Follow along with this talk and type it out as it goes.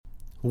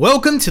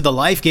Welcome to the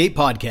LifeGate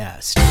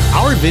Podcast.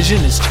 Our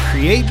vision is to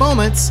create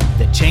moments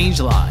that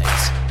change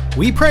lives.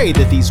 We pray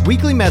that these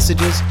weekly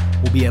messages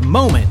will be a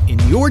moment in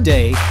your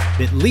day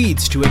that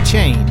leads to a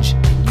change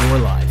in your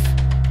life.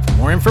 For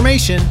more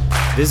information,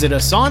 visit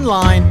us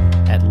online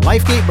at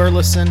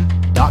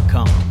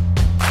lifegateburleson.com.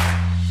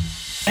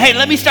 Hey,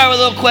 let me start with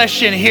a little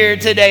question here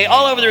today.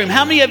 All over the room,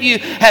 how many of you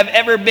have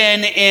ever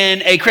been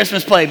in a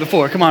Christmas play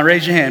before? Come on,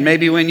 raise your hand.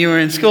 Maybe when you were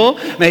in school,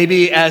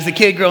 maybe as a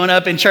kid growing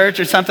up in church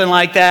or something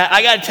like that.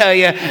 I got to tell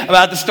you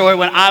about the story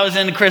when I was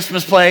in the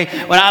Christmas play.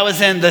 When I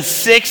was in the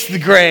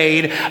 6th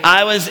grade,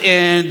 I was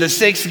in the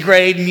 6th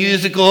grade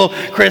musical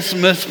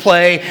Christmas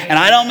play. And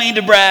I don't mean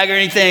to brag or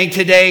anything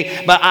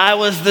today, but I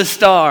was the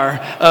star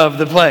of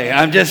the play.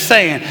 I'm just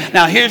saying.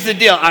 Now, here's the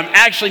deal. I'm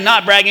actually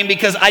not bragging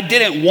because I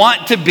didn't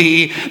want to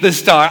be the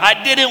star.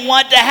 I didn't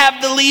want to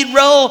have the lead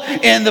role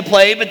in the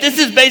play, but this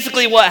is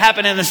basically what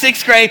happened in the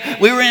 6th grade.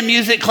 We were in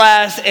music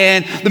class,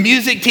 and the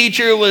music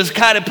teacher was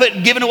kind of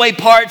giving away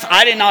parts.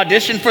 I didn't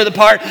audition for the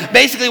part.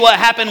 Basically, what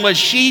happened was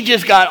she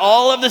just got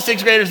all of the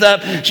 6th graders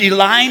up. She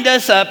lined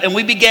us up, and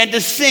we began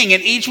to sing,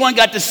 and each one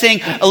got to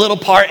sing a little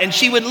part, and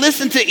she would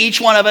listen to each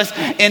one of us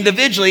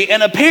individually.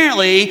 And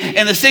apparently,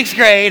 in the 6th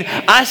grade,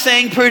 I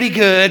sang pretty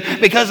good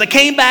because I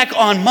came back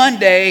on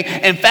Monday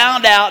and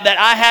found out that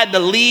I had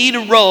the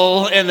lead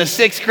role in the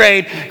 6th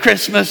grade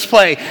Christmas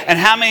play. And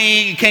how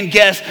many can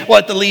guess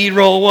what the lead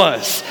role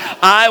was?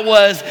 I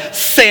was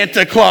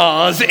Santa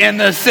Claus in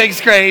the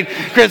 6th grade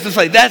Christmas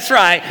play. That's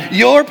right.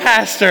 Your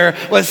pastor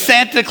was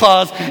Santa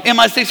Claus in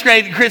my 6th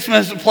grade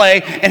Christmas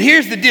play. And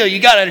here's the deal. You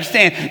got to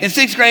understand. In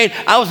 6th grade,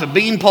 I was a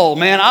beanpole,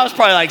 man. I was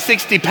probably like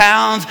 60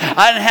 pounds.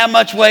 I didn't have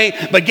much weight.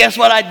 But guess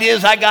what I did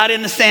is I got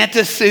in the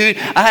Santa suit.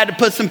 I had to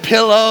put some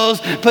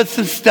pillows, put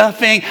some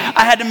stuffing.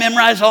 I had to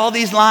memorize all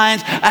these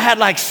lines. I had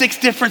like 6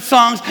 different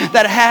songs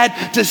that I had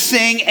to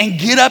sing and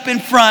get up in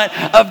front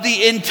of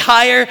the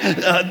entire,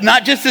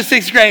 not just the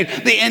 6th grade,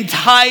 the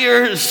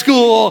entire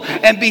school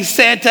and be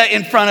Santa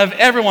in front of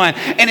everyone.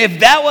 And if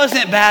that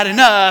wasn't bad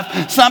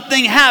enough,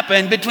 something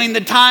happened between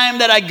the time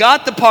that I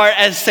got the part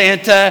as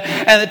Santa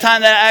and the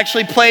time that I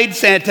actually played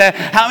Santa.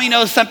 How many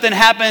know something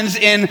happens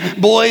in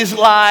boys'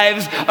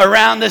 lives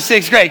around the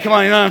 6th grade? Come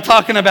on, you know what I'm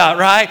talking about,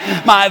 right?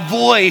 My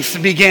voice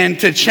began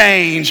to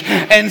change.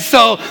 And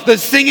so the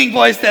singing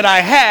voice that I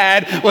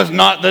had was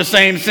not the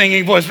same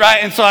singing voice, right?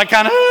 And so I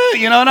kind of,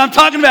 you know what I'm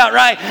talking about,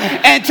 right?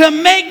 And to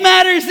make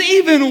matters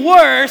even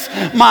worse,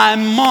 my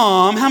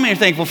mom, how many are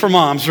thankful for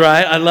moms,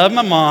 right? I love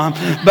my mom,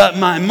 but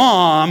my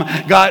mom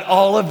got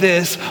all of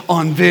this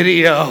on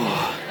video.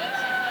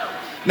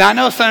 Now, I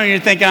know some of you are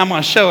thinking I'm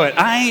going to show it.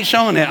 I ain't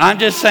showing it. I'm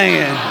just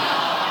saying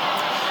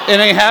it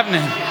ain't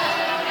happening.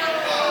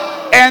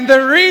 And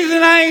the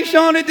reason I ain't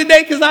showing it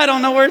today, because I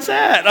don't know where it's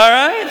at, all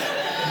right?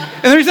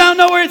 And the reason I don't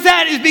know where it's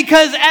at is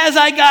because as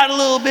I got a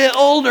little bit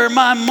older,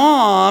 my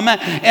mom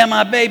and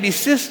my baby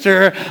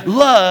sister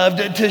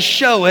loved to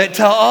show it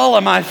to all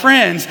of my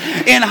friends.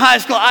 In high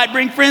school, I'd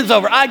bring friends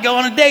over. I'd go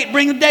on a date,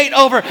 bring a date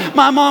over.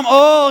 My mom,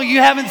 oh, you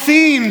haven't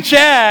seen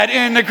Chad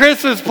in the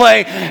Christmas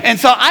play. And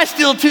so I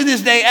still, to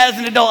this day, as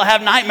an adult,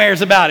 have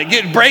nightmares about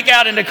it. Break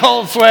out into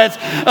cold sweats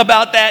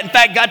about that. In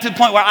fact, got to the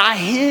point where I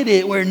hid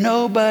it where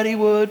nobody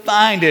would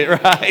find it,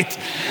 right?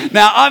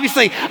 Now,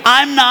 obviously,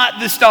 I'm not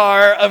the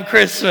star of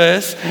Christmas.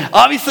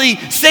 Obviously,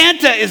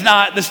 Santa is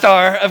not the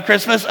star of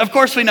Christmas. Of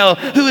course, we know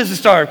who is the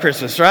star of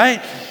Christmas,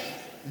 right?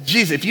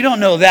 Jesus. If you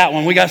don't know that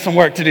one, we got some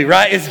work to do,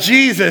 right? It's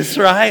Jesus,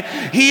 right?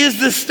 He is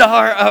the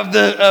star of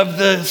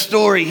the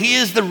story. He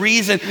is the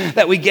reason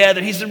that we gather.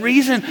 He's the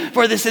reason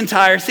for this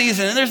entire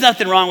season. And there's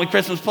nothing wrong with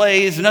Christmas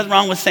plays, and nothing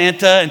wrong with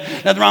Santa, and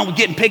nothing wrong with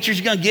getting pictures.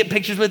 You're going to get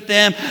pictures with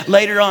them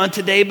later on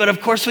today. But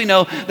of course, we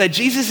know that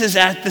Jesus is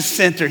at the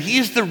center. He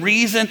is the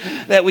reason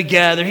that we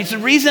gather. He's the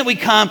reason that we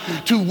come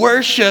to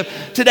worship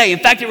today. In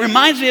fact, it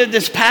reminds me of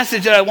this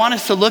passage that I want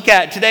us to look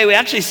at today. We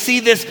actually see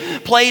this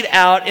played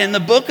out in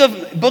the book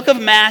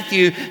of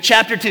Matthew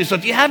chapter 2. So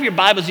if you have your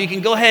Bibles, you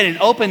can go ahead and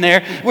open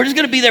there. We're just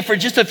going to be there for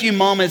just a few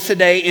moments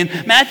today in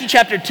Matthew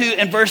chapter 2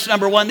 and verse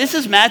number 1. This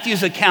is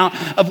Matthew's account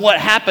of what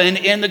happened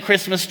in the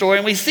Christmas story.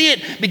 And we see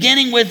it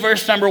beginning with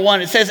verse number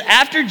 1. It says,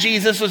 after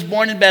Jesus was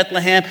born in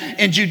Bethlehem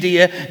in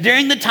Judea,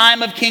 during the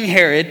time of King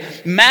Herod,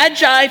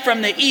 Magi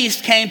from the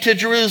east came to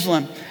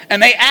Jerusalem.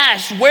 And they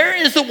asked, where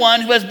is the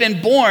one who has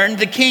been born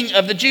the King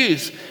of the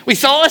Jews? We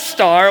saw a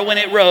star when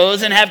it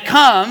rose and have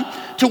come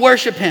to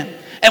worship him.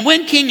 And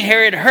when King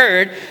Herod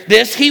heard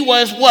this, he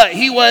was what?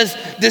 He was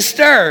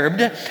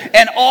disturbed,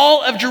 and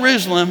all of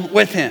Jerusalem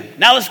with him.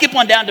 Now let's skip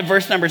on down to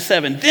verse number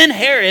 7. Then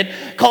Herod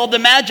called the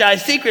Magi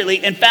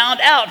secretly and found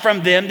out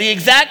from them the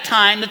exact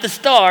time that the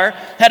star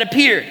had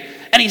appeared.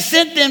 And he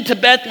sent them to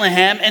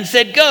Bethlehem and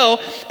said, go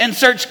and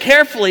search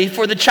carefully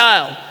for the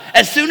child.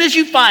 As soon as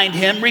you find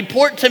him,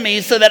 report to me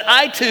so that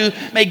I too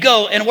may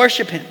go and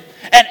worship him.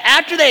 And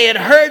after they had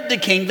heard the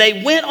king,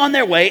 they went on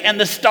their way, and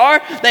the star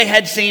they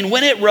had seen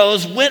when it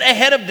rose went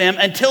ahead of them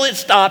until it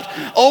stopped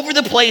over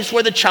the place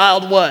where the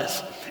child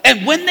was.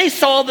 And when they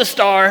saw the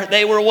star,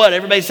 they were what?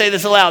 Everybody say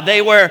this aloud.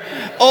 They were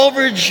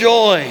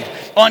overjoyed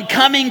on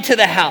coming to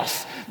the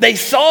house. they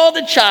saw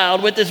the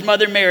child with his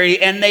mother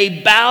Mary, and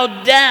they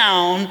bowed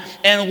down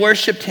and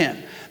worshiped him.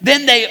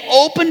 Then they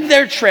opened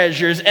their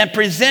treasures and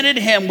presented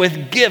him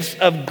with gifts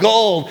of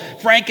gold,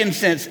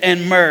 frankincense,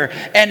 and myrrh.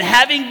 And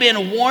having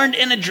been warned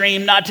in a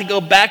dream not to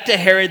go back to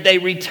Herod, they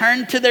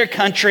returned to their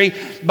country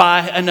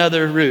by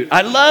another route.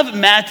 I love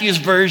Matthew's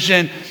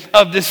version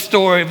of this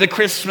story, of the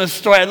Christmas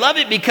story. I love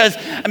it because,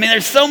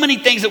 there's so many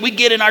things that we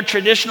get in our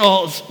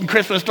traditional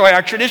Christmas story,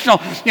 our traditional,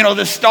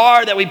 the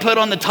star that we put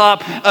on the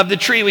top of the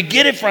tree. We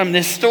get it from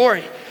this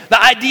story.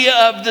 The idea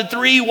of the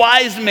three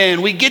wise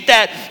men, we get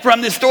that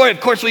from this story. Of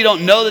course, we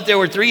don't know that there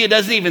were three. It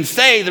doesn't even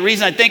say. The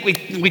reason I think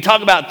we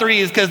talk about three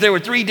is because there were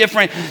three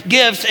different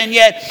gifts. And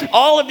yet,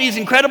 all of these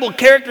incredible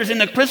characters in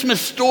the Christmas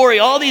story,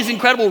 all these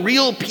incredible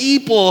real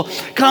people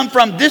come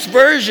from this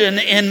version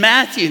in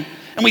Matthew.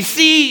 And we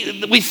see,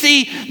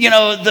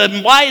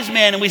 the wise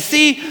men, and we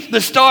see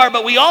the star,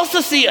 but we also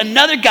see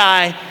another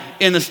guy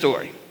in the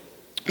story.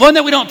 One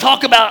that we don't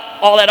talk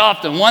about all that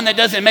often, one that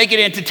doesn't make it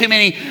into too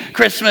many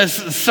Christmas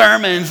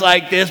sermons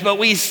like this, but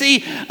we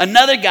see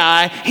another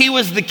guy. He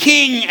was the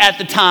king at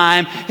the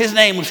time. His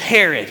name was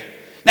Herod.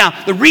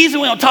 Now, the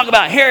reason we don't talk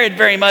about Herod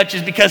very much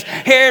is because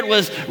Herod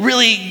was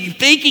really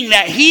thinking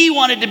that he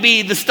wanted to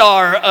be the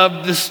star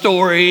of the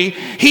story.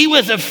 He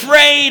was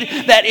afraid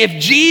that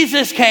if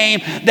Jesus came,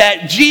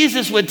 that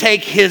Jesus would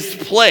take his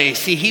place.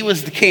 See, he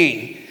was the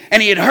king.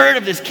 And he had heard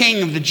of this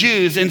king of the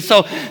Jews. And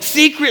so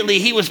secretly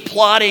he was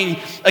plotting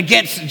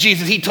against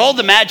Jesus. He told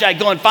the Magi,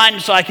 go and find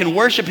him so I can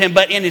worship him.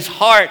 But in his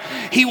heart,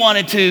 he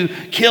wanted to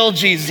kill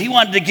Jesus. He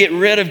wanted to get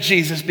rid of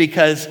Jesus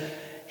because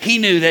he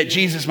knew that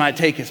Jesus might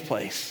take his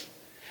place.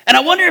 And I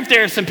wonder if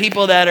there are some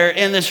people that are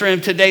in this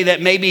room today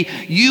that maybe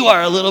you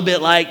are a little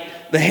bit like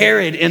the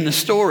Herod in the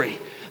story.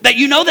 That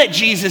you know that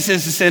Jesus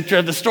is the center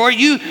of the story.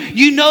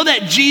 You know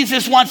that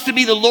Jesus wants to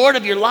be the Lord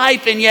of your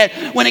life, and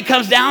yet when it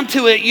comes down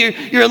to it,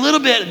 you're a little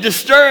bit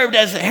disturbed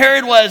as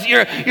Herod was.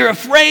 You're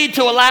afraid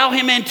to allow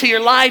him into your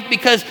life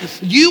because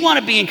you want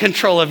to be in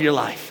control of your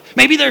life.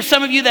 Maybe there's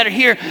some of you that are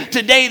here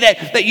today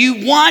that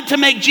you want to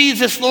make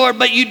Jesus Lord,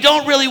 but you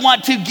don't really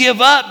want to give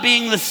up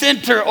being the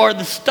center or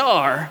the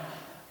star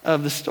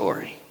of the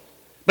story.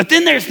 But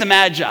then there's the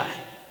Magi,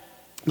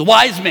 the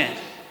wise men.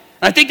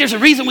 I think there's a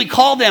reason we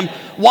call them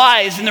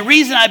wise, and the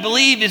reason I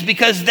believe is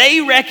because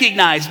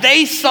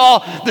they saw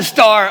the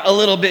star a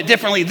little bit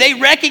differently. They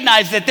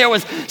recognized that there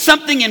was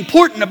something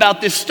important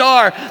about this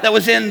star that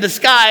was in the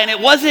sky, and it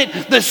wasn't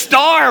the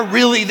star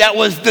really that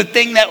was the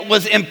thing that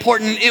was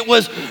important. It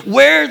was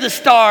where the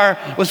star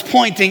was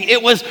pointing.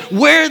 It was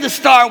where the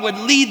star would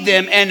lead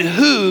them and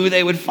who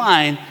they would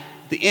find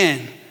at the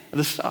end of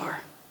the star.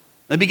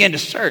 They began to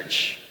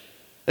search.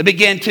 They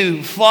began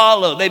to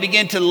follow. They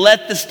began to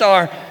let the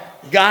star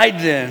guide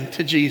them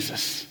to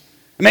Jesus.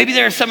 Maybe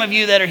there are some of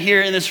you that are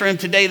here in this room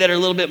today that are a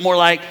little bit more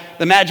like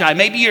the Magi.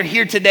 Maybe you're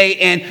here today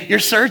and you're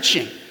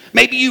searching.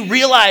 Maybe you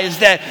realize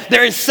that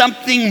there is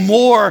something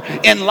more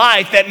in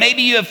life, that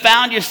maybe you have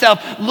found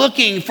yourself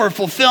looking for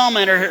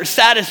fulfillment or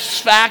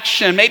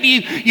satisfaction.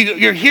 Maybe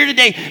you're here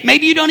today.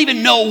 Maybe you don't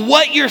even know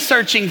what you're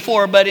searching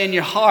for, but in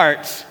your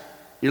heart,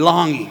 you're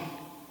longing,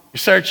 you're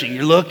searching,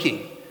 you're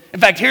looking. In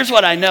fact, here's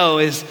what I know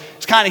is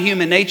it's kind of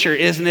human nature,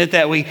 isn't it,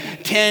 that we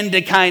tend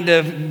to kind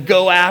of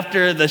go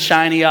after the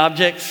shiny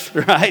objects,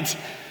 right?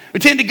 We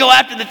tend to go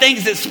after the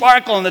things that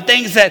sparkle and the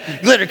things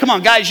that glitter. Come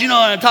on, guys, you know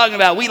what I'm talking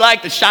about. We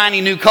like the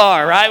shiny new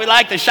car, right? We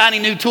like the shiny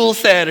new tool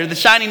set or the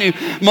shiny new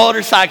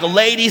motorcycle.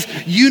 Ladies,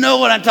 you know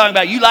what I'm talking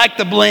about. You like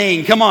the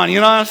bling. Come on, you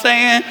know what I'm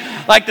saying?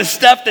 Like the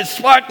stuff that's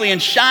sparkly and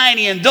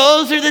shiny, and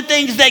those are the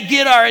things that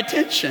get our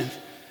attention.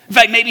 In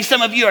fact, maybe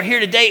some of you are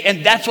here today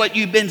and that's what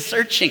you've been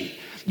searching.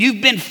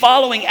 You've been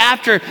following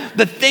after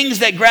the things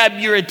that grab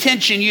your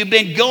attention. You've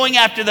been going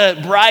after the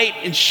bright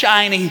and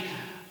shiny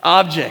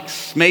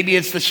objects. Maybe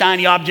it's the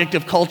shiny object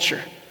of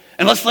culture.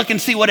 And let's look and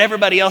see what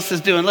everybody else is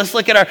doing. Let's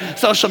look at our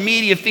social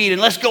media feed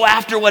and let's go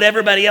after what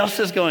everybody else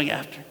is going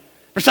after.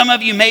 For some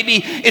of you, maybe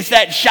it's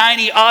that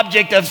shiny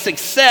object of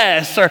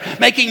success or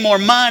making more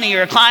money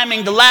or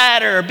climbing the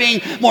ladder or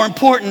being more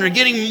important or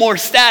getting more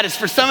status.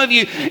 For some of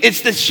you,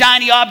 it's the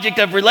shiny object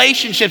of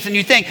relationships, and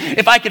you think,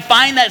 if I could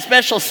find that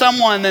special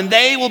someone, then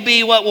they will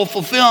be what will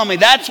fulfill me.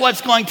 That's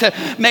what's going to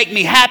make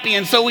me happy.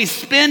 And so we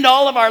spend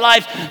all of our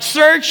lives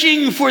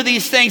searching for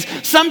these things.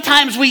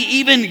 Sometimes we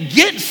even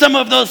get some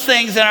of those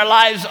things in our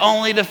lives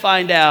only to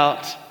find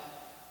out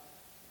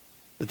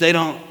that they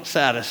don't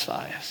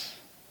satisfy us.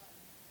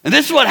 And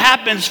this is what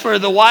happens for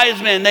the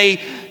wise men.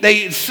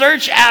 They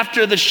search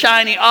after the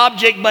shiny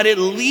object, but it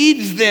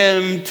leads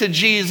them to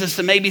Jesus.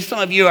 And maybe some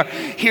of you are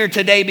here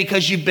today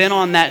because you've been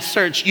on that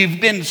search.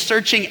 You've been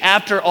searching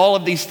after all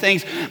of these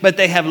things, but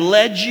they have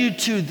led you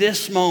to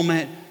this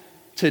moment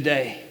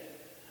today.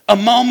 A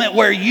moment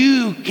where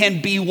you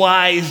can be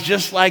wise,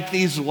 just like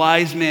these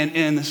wise men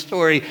in the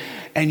story,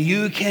 and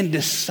you can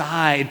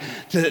decide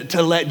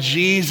to let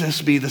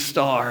Jesus be the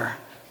star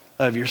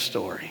of your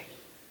story.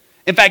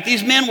 In fact,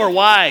 these men were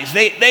wise.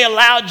 They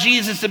allowed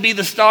Jesus to be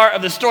the star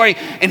of the story.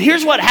 And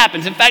here's what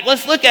happens. In fact,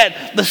 let's look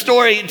at the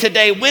story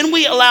today. When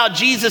we allow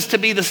Jesus to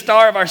be the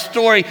star of our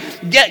story,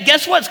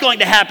 guess what's going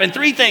to happen?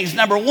 Three things.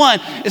 Number one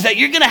is that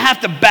you're going to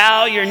have to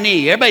bow your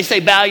knee. Everybody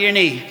say, bow your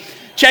knee.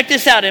 Check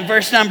this out in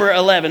verse number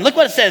 11. Look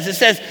what it says. It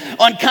says,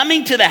 on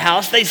coming to the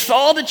house, they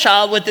saw the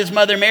child with his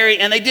mother Mary,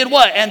 and they did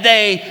what? And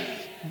they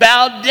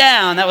bowed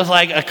down. That was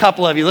like a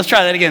couple of you. Let's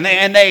try that again.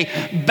 And they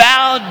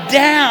bowed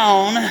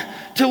down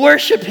to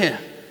worship him.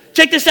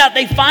 Check this out.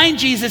 They find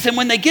Jesus, and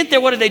when they get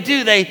there, what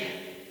do? They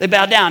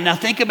bow down. Now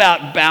think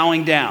about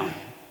bowing down.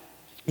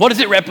 What does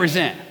it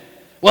represent?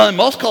 Well, in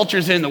most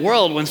cultures in the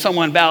world, when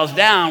someone bows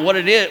down, what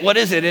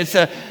is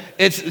it?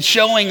 It's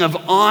showing of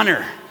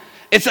honor.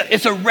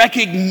 It's a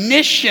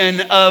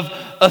recognition of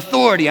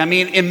authority. I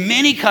mean, in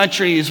many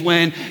countries,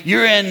 when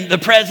you're in the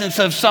presence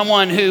of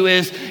someone who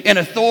is in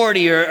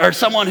authority or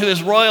someone who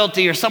is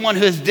royalty or someone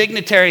who is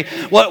dignitary,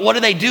 what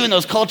do they do in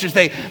those cultures?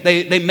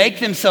 They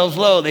make themselves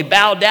low. They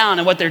bow down,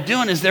 and what they're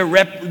doing is they're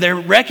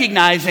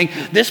recognizing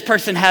this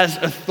person has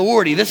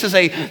authority. This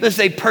is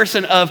a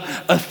person of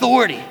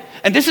authority.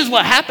 And this is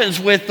what happens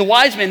with the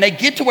wise men. They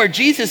get to where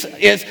Jesus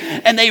is,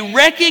 and they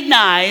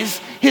recognize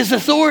his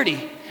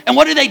authority. And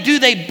what do?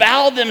 They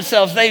bow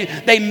themselves.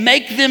 They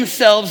make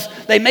themselves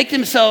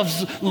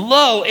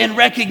low in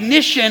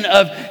recognition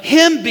of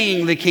him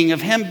being the king, of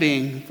him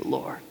being the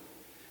Lord.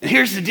 And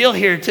here's the deal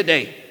here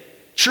today.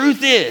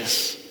 Truth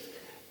is,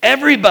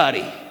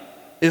 everybody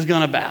is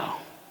going to bow.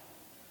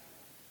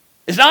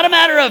 It's not a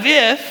matter of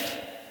if,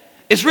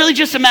 it's really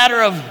just a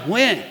matter of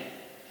when.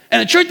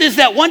 And the truth is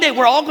that one day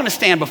we're all going to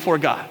stand before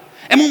God.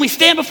 And when we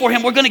stand before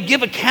him, we're going to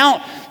give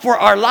account for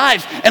our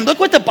lives. And look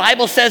what the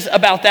Bible says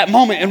about that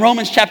moment in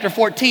Romans chapter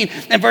 14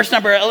 and verse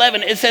number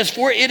 11. It says,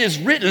 for it is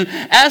written,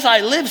 as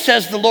I live,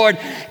 says the Lord,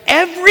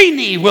 every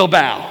knee will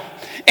bow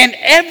and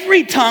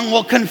every tongue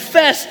will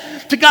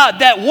confess to God.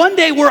 That one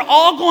day we're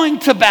all going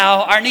to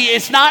bow our knee.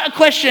 It's not a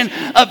question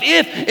of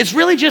if, it's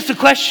really just a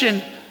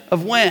question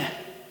of when.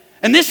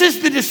 And this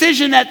is the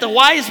decision that the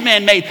wise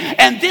men made.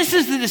 And this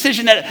is the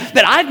decision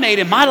that I've made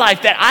in my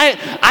life, that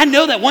I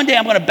know that one day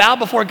I'm going to bow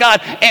before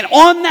God. And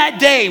on that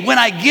day, when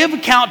I give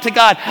account to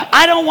God,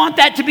 I don't want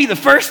that to be the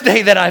first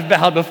day that I've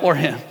bowed before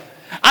him.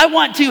 I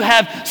want to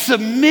have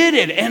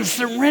submitted and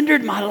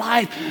surrendered my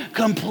life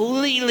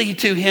completely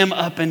to him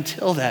up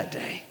until that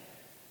day.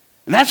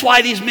 And that's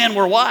why these men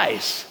were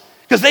wise,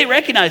 because they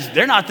recognized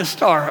they're not the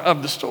star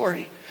of the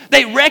story.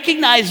 They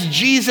recognized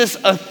Jesus'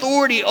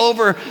 authority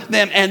over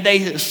them, and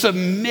they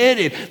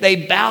submitted.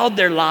 They bowed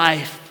their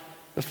life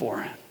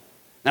before him.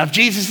 Now, if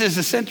Jesus is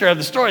the center of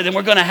the story, then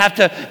we're going to have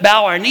to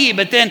bow our knee.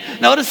 But then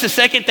notice the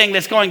second thing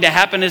that's going to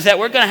happen is that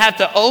we're going to have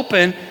to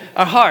open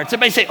our hearts.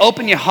 Everybody say,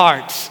 open your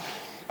hearts.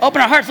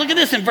 Open our hearts. Look at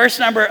this in verse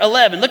number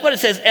 11. Look what it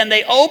says. And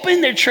they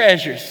opened their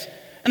treasures,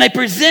 and they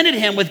presented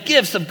him with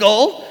gifts of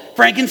gold,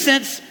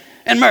 frankincense,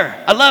 and myrrh.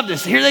 I love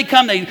this. Here they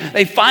come.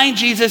 They find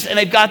Jesus, and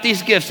they've got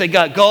these gifts. They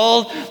got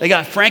gold, they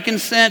got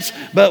frankincense,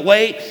 but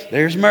wait,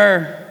 there's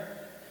myrrh.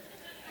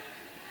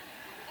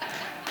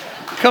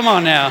 Come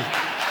on now.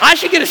 I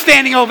should get a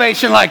standing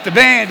ovation like the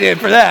band did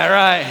for that,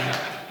 right?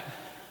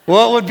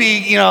 What would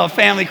be, a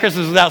family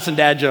Christmas without some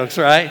dad jokes,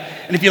 right?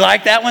 And if you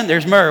like that one,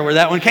 there's myrrh, where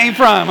that one came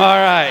from. All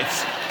right.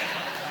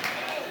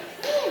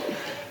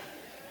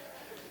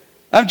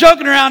 I'm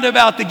joking around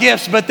about the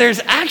gifts, but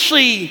there's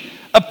actually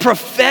a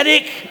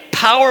prophetic,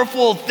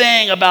 powerful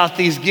thing about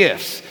these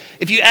gifts.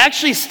 If you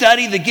actually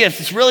study the gifts,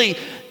 it's really,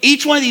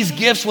 each one of these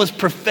gifts was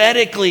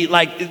prophetically,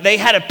 like they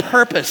had a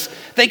purpose.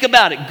 Think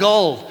about it,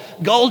 gold.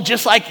 Gold,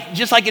 just like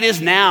it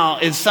is now,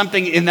 is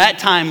something in that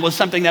time was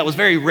something that was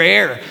very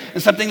rare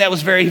and something that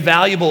was very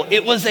valuable.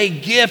 It was a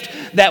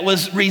gift that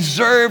was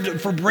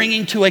reserved for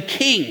bringing to a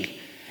king.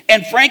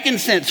 And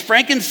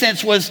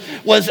frankincense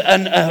was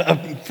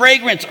a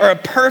fragrance or a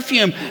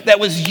perfume that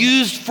was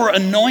used for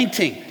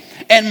anointing.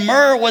 And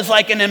myrrh was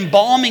like an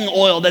embalming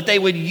oil that they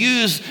would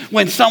use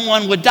when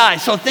someone would die.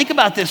 So think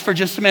about this for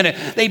just a minute.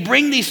 They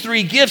bring these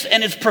three gifts,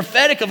 and it's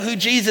prophetic of who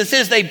Jesus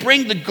is. They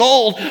bring the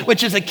gold,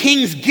 which is a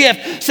king's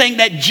gift, saying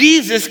that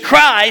Jesus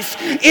Christ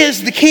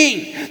is the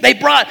king. They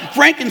brought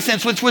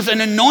frankincense, which was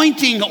an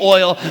anointing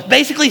oil,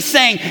 basically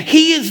saying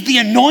he is the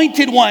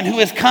anointed one who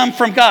has come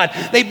from God.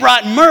 They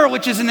brought myrrh,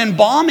 which is an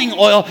embalming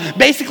oil,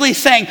 basically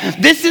saying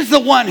this is the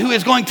one who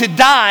is going to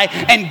die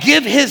and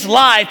give his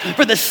life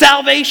for the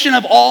salvation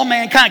of all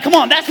mankind. Come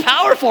on, that's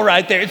powerful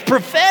right there. It's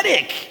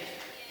prophetic.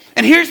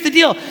 And here's the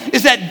deal,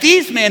 is that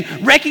these men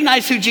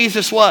recognized who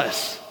Jesus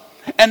was,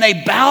 and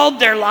they bowed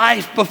their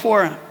life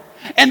before him.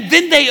 And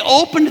then they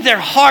opened their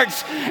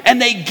hearts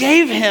and they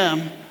gave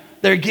him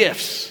their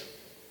gifts.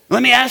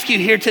 Let me ask you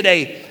here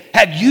today,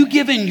 have you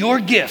given your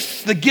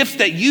gifts, the gifts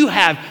that you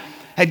have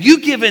you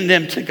given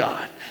them to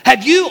God?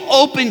 Have you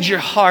opened your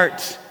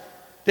heart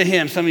to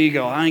him? Some of you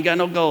go, I ain't got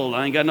no gold,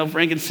 I ain't got no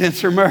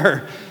frankincense or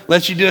myrrh.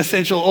 Let you do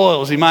essential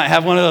oils. You might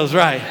have one of those,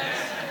 right?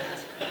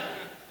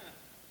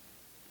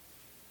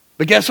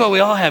 But guess what? We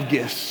all have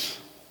gifts.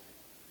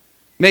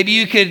 Maybe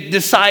you could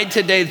decide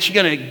today that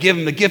you're going to give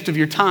him the gift of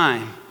your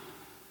time.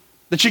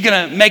 that you're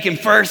gonna make him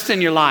first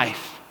in your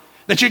life.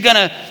 That you're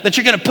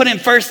gonna put him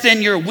first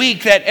in your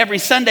week, that every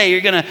Sunday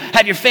you're gonna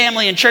have your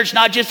family in church,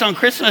 not just on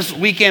Christmas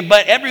weekend,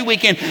 but every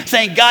weekend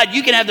saying, God,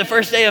 you can have the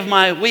first day of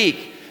my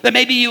week. That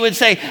maybe you would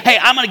say, hey,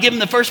 I'm gonna give him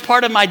the first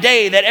part of my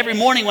day, that every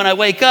morning when I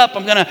wake up,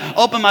 I'm gonna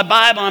open my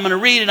Bible, I'm gonna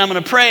read it, I'm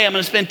gonna pray, I'm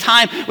gonna spend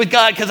time with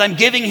God because I'm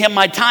giving him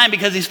my time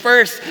because he's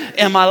first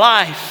in my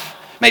life.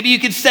 Maybe you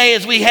could say,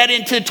 as we head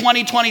into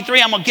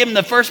 2023, I'm gonna give him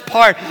the first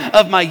part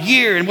of my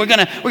year, and we're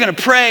gonna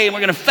pray, and we're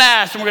gonna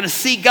fast, and we're gonna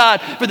seek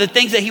God for the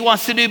things that he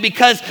wants to do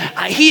because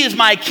he is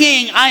my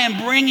king. I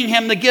am bringing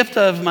him the gift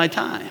of my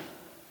time.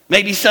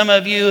 Maybe some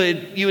of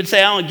you would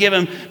say, I want to give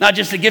him not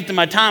just the gift of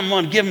my time, I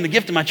want to give him the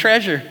gift of my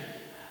treasure.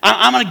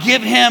 I'm going to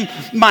give him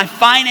my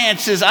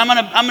finances. I'm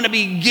going to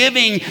be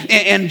giving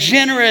and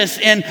generous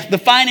in the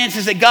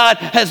finances that God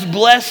has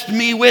blessed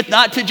me with,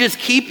 not to just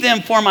keep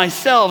them for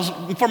myself,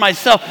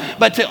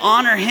 but to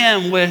honor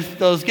him with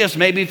those gifts.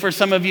 Maybe for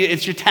some of you,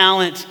 it's your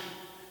talent.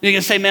 You're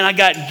going to say, man, I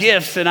got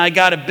gifts and I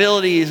got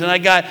abilities and I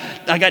got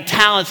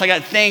talents. I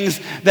got things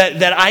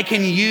that I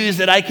can use,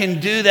 that I can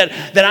do,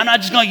 that I'm not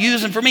just going to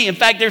use them for me. In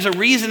fact, there's a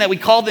reason that we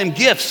call them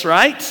gifts,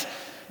 right?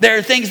 There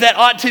are things that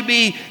ought to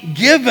be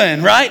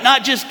given, right?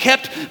 Not just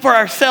kept for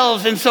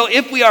ourselves. And so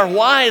if we are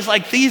wise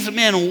like these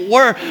men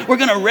were, we're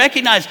going to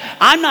recognize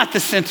I'm not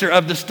the center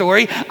of the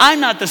story. I'm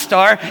not the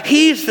star.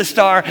 He's the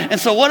star. And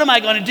so what am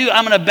I going to do?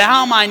 I'm going to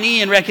bow my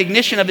knee in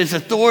recognition of his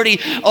authority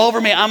over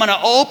me. I'm going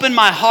to open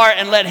my heart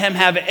and let him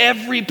have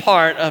every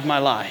part of my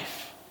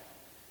life.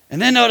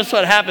 And then notice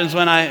what happens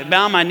when I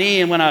bow my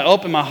knee and when I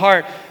open my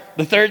heart.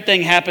 The third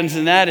thing happens,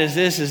 and that is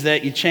this, is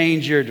that you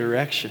change your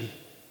direction.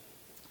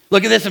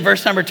 Look at this in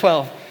verse number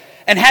 12.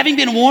 And having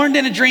been warned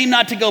in a dream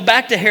not to go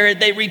back to Herod,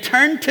 they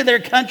returned to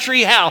their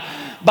country, how?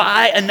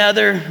 By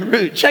another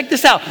route. Check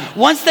this out.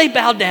 Once they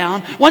bowed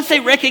down, once they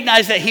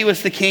recognized that he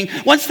was the king,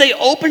 once they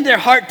opened their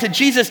heart to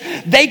Jesus,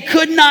 they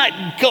could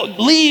not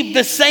leave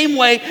the same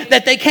way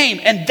that they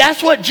came. And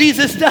that's what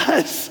Jesus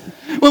does.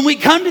 When we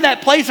come to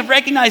that place of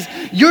recognize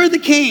you're the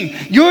king,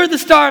 you're the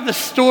star of the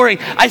story,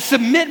 I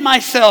submit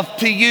myself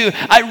to you,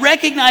 I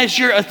recognize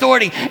your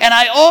authority, and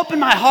I open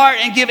my heart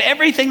and give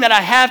everything that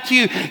I have to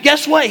you,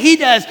 guess what he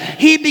does?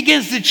 He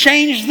begins to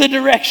change the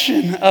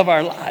direction of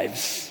our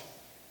lives.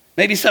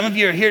 Maybe some of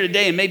you are here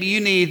today and maybe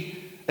you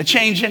need a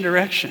change in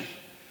direction.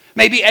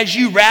 Maybe as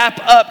you wrap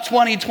up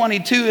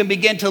 2022 and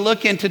begin to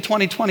look into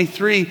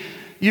 2023,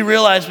 you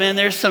realize, man,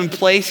 there's some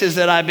places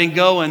that I've been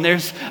going.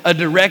 There's a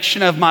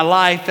direction of my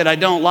life that I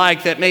don't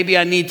like, that maybe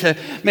I need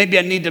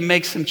to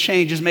make some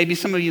changes. Maybe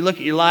some of you look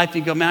at your life and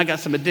you go, man, I got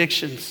some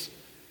addictions,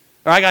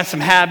 or I got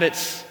some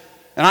habits,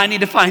 and I need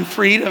to find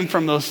freedom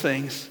from those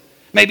things.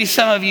 Maybe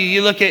some of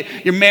you look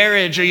at your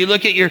marriage or you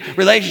look at your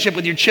relationship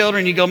with your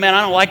children, you go, man,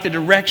 I don't like the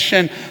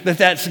direction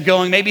that's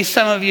going. Maybe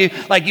some of you,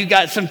 like you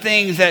got some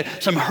things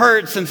some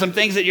hurts and some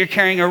things that you're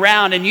carrying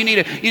around, and you need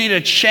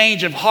a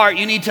change of heart.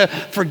 You need to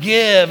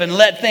forgive and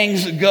let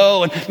things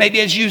go. And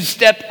maybe as you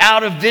step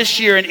out of this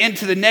year and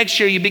into the next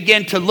year, you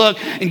begin to look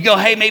and go,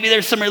 hey, maybe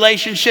there's some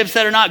relationships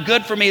that are not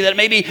good for me, that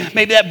maybe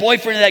that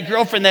boyfriend or that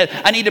girlfriend that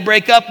I need to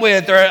break up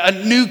with, or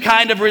a new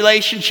kind of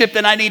relationship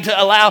that I need to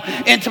allow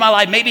into my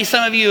life. Maybe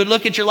some of you would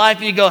look at your life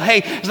and you go,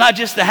 hey, it's not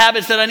just the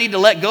habits that I need to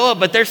let go of,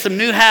 but there's some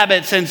new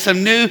habits and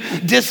some new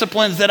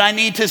disciplines that I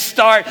need to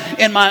start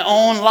in my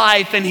own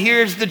life. And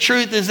here's the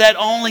truth, is that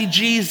only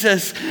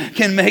Jesus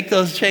can make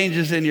those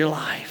changes in your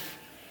life.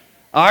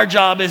 Our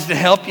job is to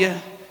help you.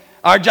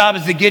 Our job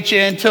is to get you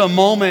into a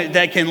moment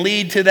that can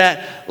lead to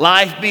that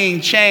life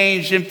being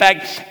changed. In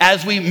fact,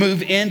 as we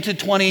move into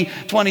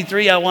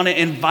 2023, I want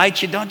to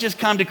invite you, don't just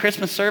come to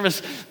Christmas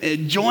service.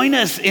 Join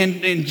us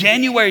in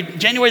January the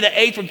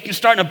 8th. We're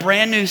starting a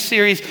brand new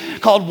series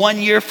called 1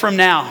 Year From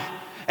Now.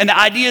 And the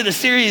idea of the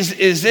series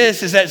is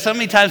that so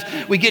many times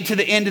we get to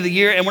the end of the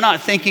year and we're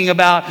not thinking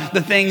about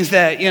the things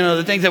that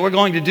we're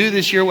going to do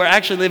this year. We're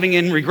actually living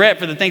in regret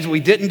for the things we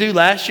didn't do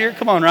last year.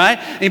 Come on, right?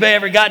 Anybody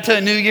ever got to a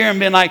new year and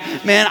been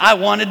like, man, I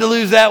wanted to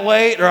lose that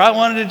weight, or I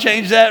wanted to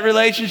change that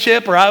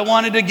relationship, or I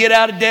wanted to get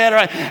out of debt,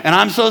 and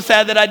I'm so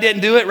sad that I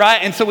didn't do it, right?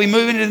 And so we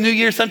move into the new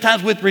year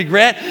sometimes with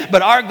regret,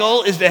 but our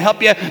goal is to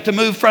help you to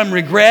move from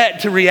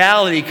regret to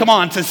reality. Come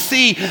on, to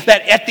see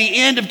that at the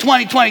end of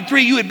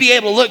 2023, you would be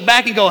able to look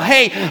back and go,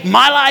 hey,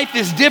 my life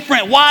is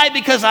different. Why?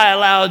 Because I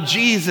allowed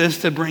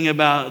Jesus to bring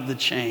about the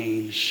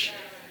change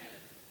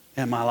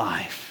in my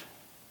life.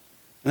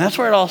 And that's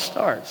where it all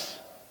starts.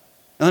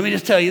 And let me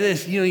just tell you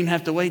this, you don't even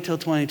have to wait till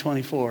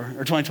 2024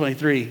 or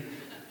 2023.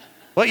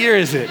 What year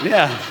is it?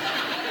 Yeah.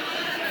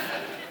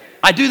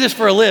 I do this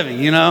for a living,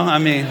 you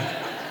don't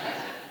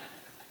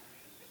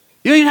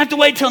even have to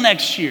wait till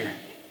next year.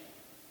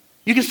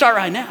 You can start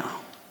right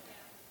now.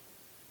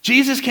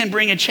 Jesus can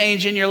bring a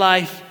change in your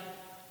life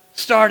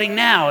starting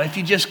now, if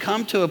you just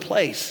come to a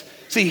place.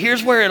 See,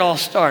 here's where it all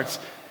starts.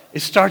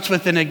 It starts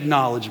with an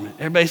acknowledgement.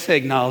 Everybody say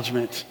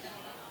acknowledgement.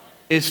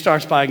 It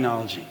starts by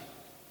acknowledging.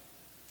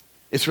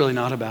 It's really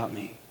not about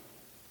me.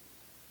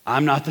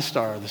 I'm not the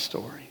star of the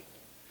story.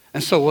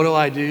 And so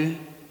what do?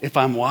 If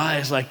I'm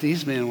wise like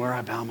these men were,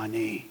 I bow my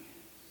knee.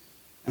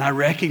 And I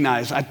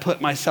recognize I put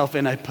myself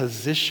in a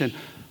position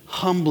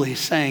humbly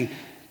saying,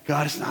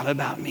 God, it's not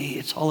about me.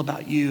 It's all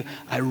about you.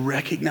 I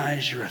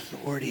recognize your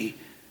authority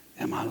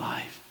in my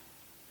life.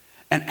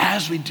 And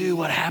as we do,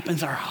 what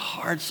happens, our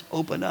hearts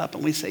open up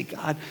and we say,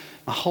 God,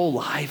 my whole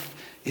life,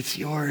 it's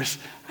yours.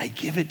 I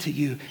give it to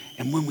you.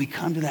 And when we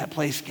come to that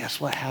place, guess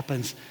what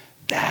happens?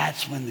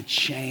 That's when the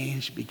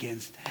change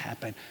begins to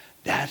happen.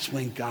 That's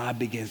when God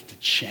begins to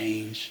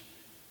change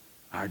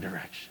our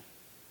direction.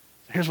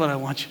 Here's what I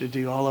want you to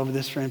do all over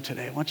this room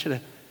today. I want you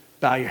to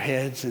bow your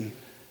heads and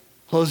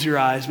close your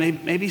eyes.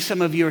 Maybe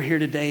some of you are here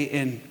today,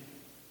 and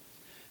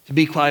to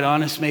be quite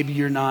honest, maybe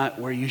you're not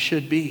where you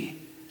should be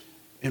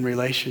in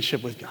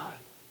relationship with God.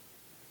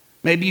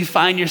 Maybe you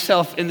find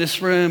yourself in this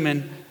room,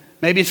 and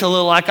maybe it's a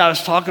little like I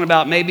was talking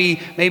about. Maybe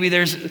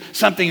there's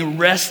something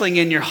wrestling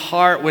in your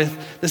heart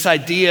with this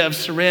idea of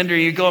surrender.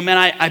 You go, man,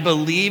 I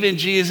believe in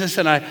Jesus,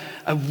 and I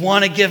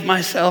want to give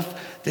myself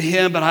to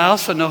him, but I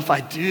also know if I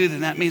do,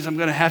 then that means I'm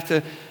going to have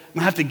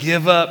to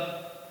give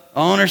up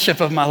ownership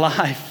of my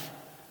life.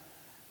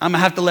 I'm going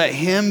to have to let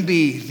him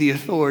be the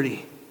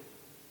authority.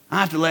 I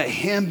have to let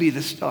him be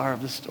the star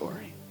of the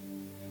story.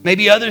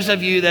 Maybe others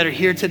of you that are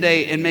here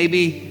today, and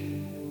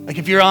maybe, like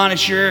if you're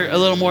honest, you're a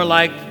little more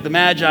like the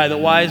Magi, the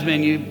wise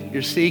men.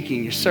 You're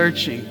seeking, you're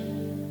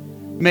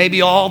searching.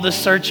 Maybe all the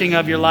searching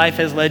of your life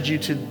has led you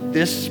to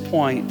this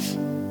point,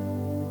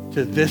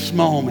 to this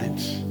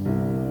moment.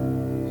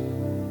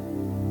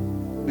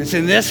 It's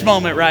in this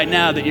moment right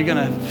now that you're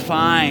going to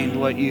find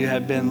what you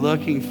have been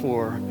looking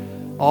for.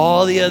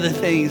 All the other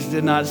things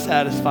did not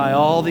satisfy.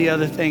 All the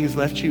other things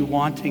left you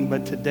wanting.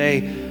 But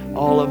today,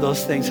 all of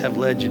those things have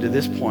led you to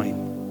this point,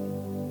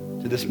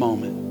 to this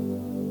moment.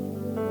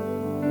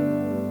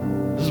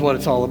 This is what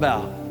it's all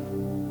about.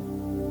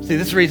 See,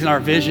 this is the reason our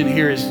vision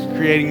here is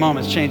creating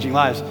moments, changing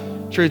lives.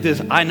 Truth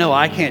is, I know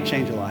I can't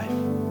change a life.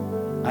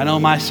 I know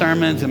my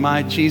sermons and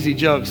my cheesy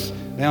jokes,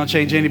 they don't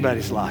change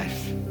anybody's life.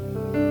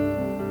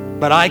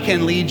 But I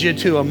can lead you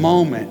to a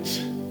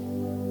moment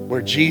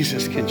where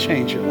Jesus can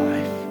change your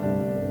life.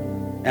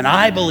 And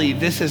I believe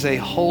this is a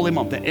holy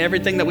moment. That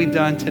everything that we've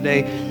done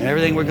today and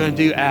everything we're going to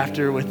do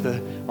after with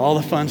all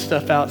the fun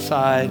stuff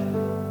outside,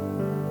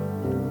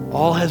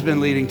 all has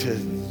been leading to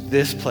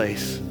this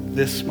place,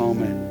 this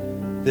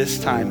moment, this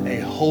time,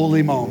 a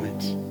holy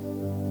moment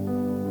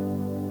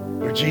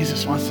where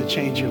Jesus wants to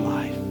change your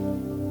life.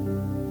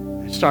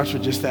 It starts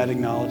with just that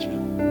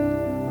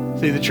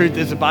acknowledgement. See, the truth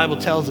is the Bible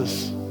tells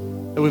us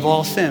that we've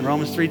all sinned.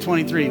 Romans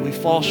 3:23, we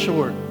fall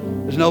short.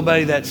 There's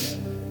nobody that's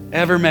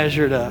ever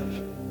measured up.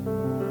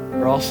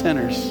 We're all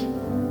sinners.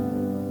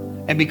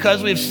 And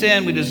because we've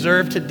sinned, we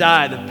deserve to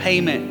die. The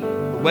payment,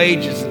 the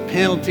wages, the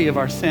penalty of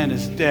our sin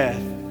is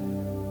death.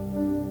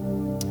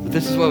 But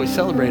this is what we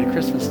celebrate at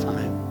Christmas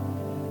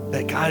time.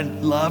 That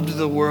God loved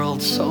the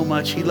world so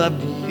much. He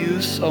loved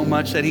you so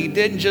much that he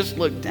didn't just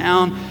look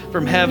down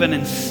from heaven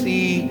and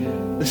see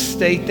the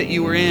state that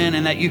you were in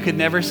and that you could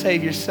never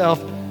save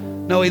yourself.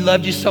 No, he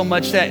loved you so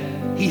much that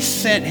he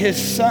sent his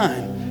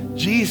son,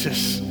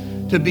 Jesus,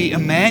 to be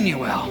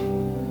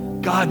Emmanuel,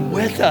 God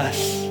with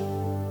us.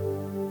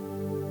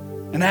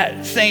 And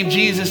that same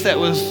Jesus that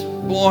was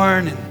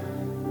born,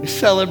 and we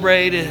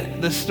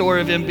celebrated the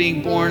story of him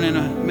being born in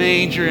a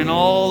manger and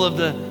all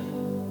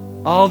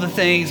the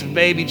things of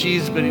baby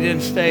Jesus, but he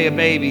didn't stay a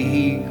baby.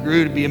 He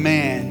grew to be a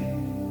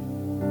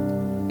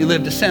man. He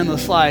lived a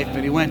sinless life,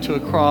 but he went to a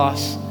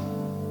cross.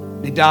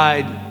 He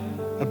died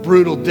a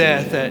brutal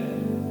death that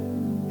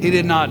he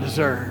did not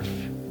deserve.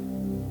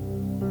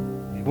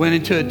 He went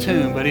into a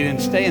tomb, but he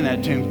didn't stay in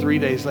that tomb. 3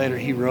 days later,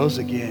 he rose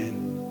again.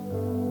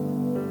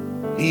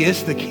 He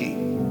is the King.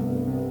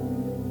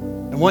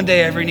 And one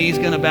day, every knee's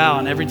going to bow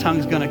and every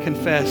tongue's going to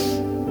confess.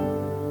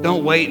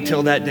 Don't wait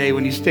until that day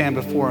when you stand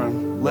before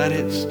him. Let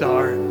it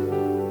start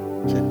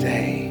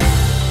today.